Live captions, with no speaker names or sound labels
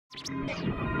Creeper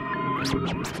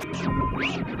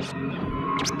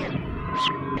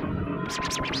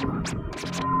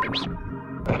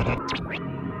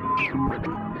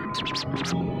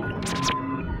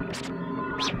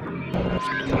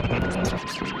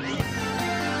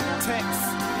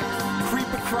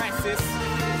Crisis,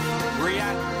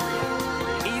 Rhian,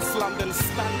 East London,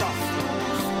 stand up.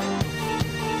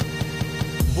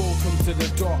 Welcome to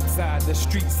the dark side, the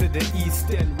streets of the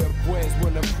East End, where boys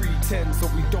wanna pretend so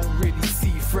we don't really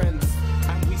see friends.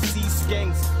 And we see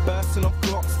skanks bursting off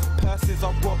blocks, purses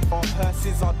are robbed or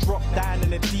purses are dropped down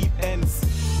in the deep ends.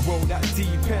 Well, that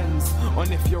depends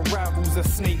on if your rivals are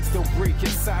snakes, they'll break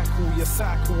your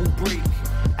cycle will break.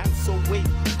 And so wait,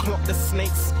 clock the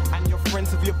snakes and your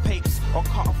friends of your papes, or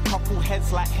cut off couple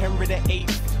heads like Henry VIII.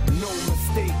 No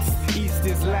mistakes, East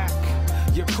is lack.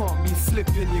 You can't be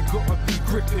slipping, you gotta be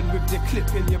gripping with the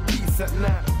clip in your piece at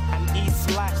night. And East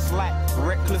life's like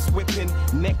reckless whipping,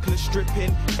 necklace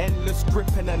stripping, endless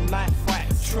gripping and knife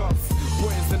fights. Trust,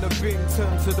 boys in the bin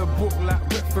turn to the book like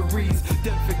referees.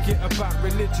 Then forget about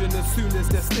religion as soon as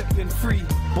they're stepping free.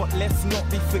 But let's not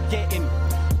be forgetting,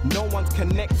 no one's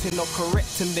connecting or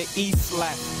correcting the East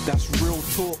life. That's real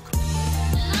talk.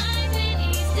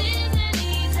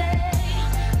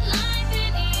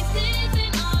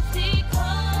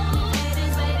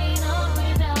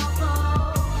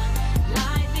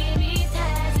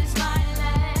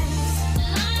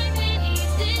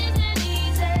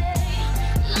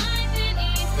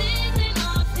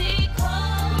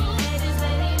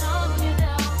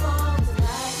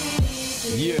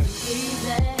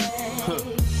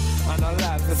 And our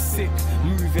lives are sick,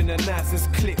 moving the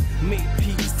nicest clip. Make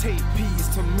peas, take peas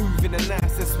to move in the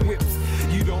nicest whips.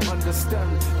 You don't understand,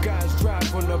 guys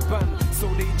drive on the ban, so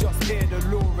they just air the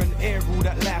law and air all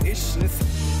that lavishness.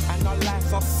 And our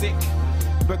lives are sick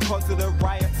because of the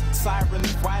riots,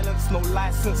 sirens, violence, no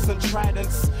license and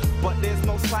tridents. But there's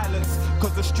no silence,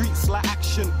 cause the streets like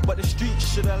action. But the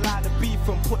streets should allow the beef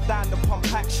and put down the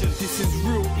pump action. This is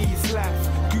real East life,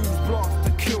 goons blast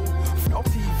to kill. On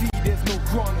TV there's no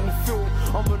grant and fill.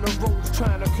 I'm on the roads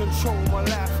trying to control my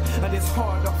life, and it's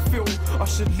hard I feel. I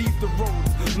should leave the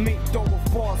roads, make dough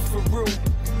of bars for real.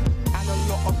 And a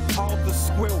lot of others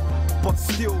squill, but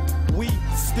still, we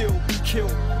still kill,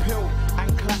 pill,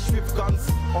 and clash with guns.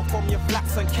 Or from your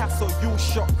flats and castle, you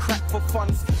shot crack for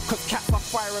funds. Cause cats are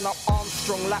firing up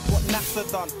Armstrong like what NASA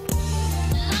done.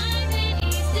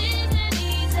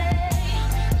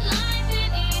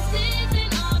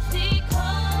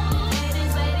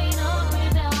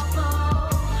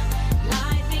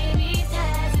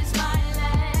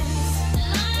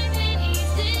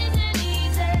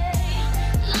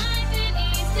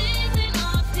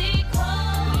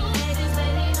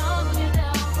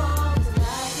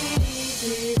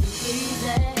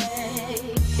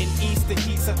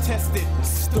 Tested,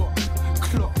 stop,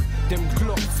 clock, them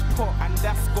glocks pop, and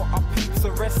that's got our peeps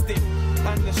arrested.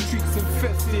 And the streets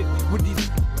infested with these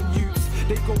youths.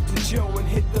 They go to jail and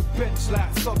hit the bench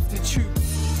like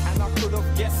substitutes. And I could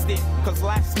have guessed it, cause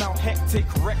life's now hectic,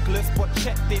 reckless, but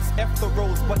check this, F the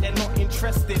roads, but they're not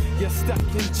interested. You're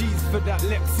stacking G's for that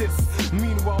Lexus.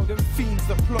 Meanwhile, them fiends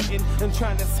are plotting and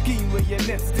trying to scheme where your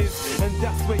nest is. And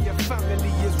that's where your family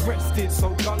is rested,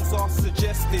 so guns are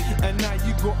suggested. And now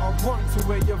you gotta run to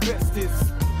where your vest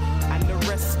is. And the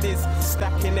rest is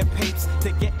stacking their papes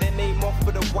to get their name off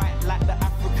of the white like the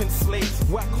African slaves.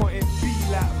 Why can't it be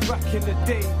like back in the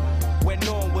day, when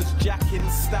no one was jacking,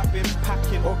 stabbing,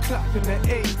 packing, or clapping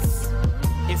the eights?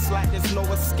 It's like there's no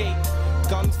escape,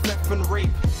 guns, theft and rape,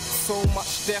 so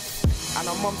much death, and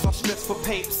our mums are stressed for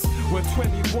papes. We're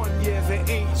 21 years of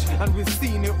age, and we've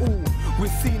seen it all.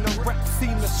 We've seen the rap,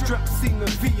 seen the strap, seen the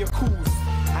vehicles.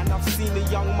 And I've seen the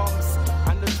young mums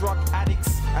and the drug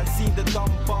addicts, and seen the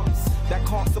dumb bums that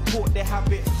can't support their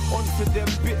habit. Onto them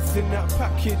bits in that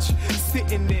package,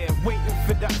 sitting there waiting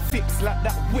for that fix, like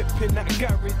that whip in that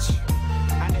garage.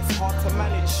 And it's hard to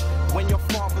manage when your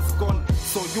father's gone,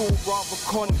 so you'll rather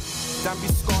con than be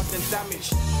scarred and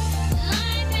damaged.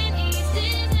 Life in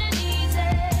East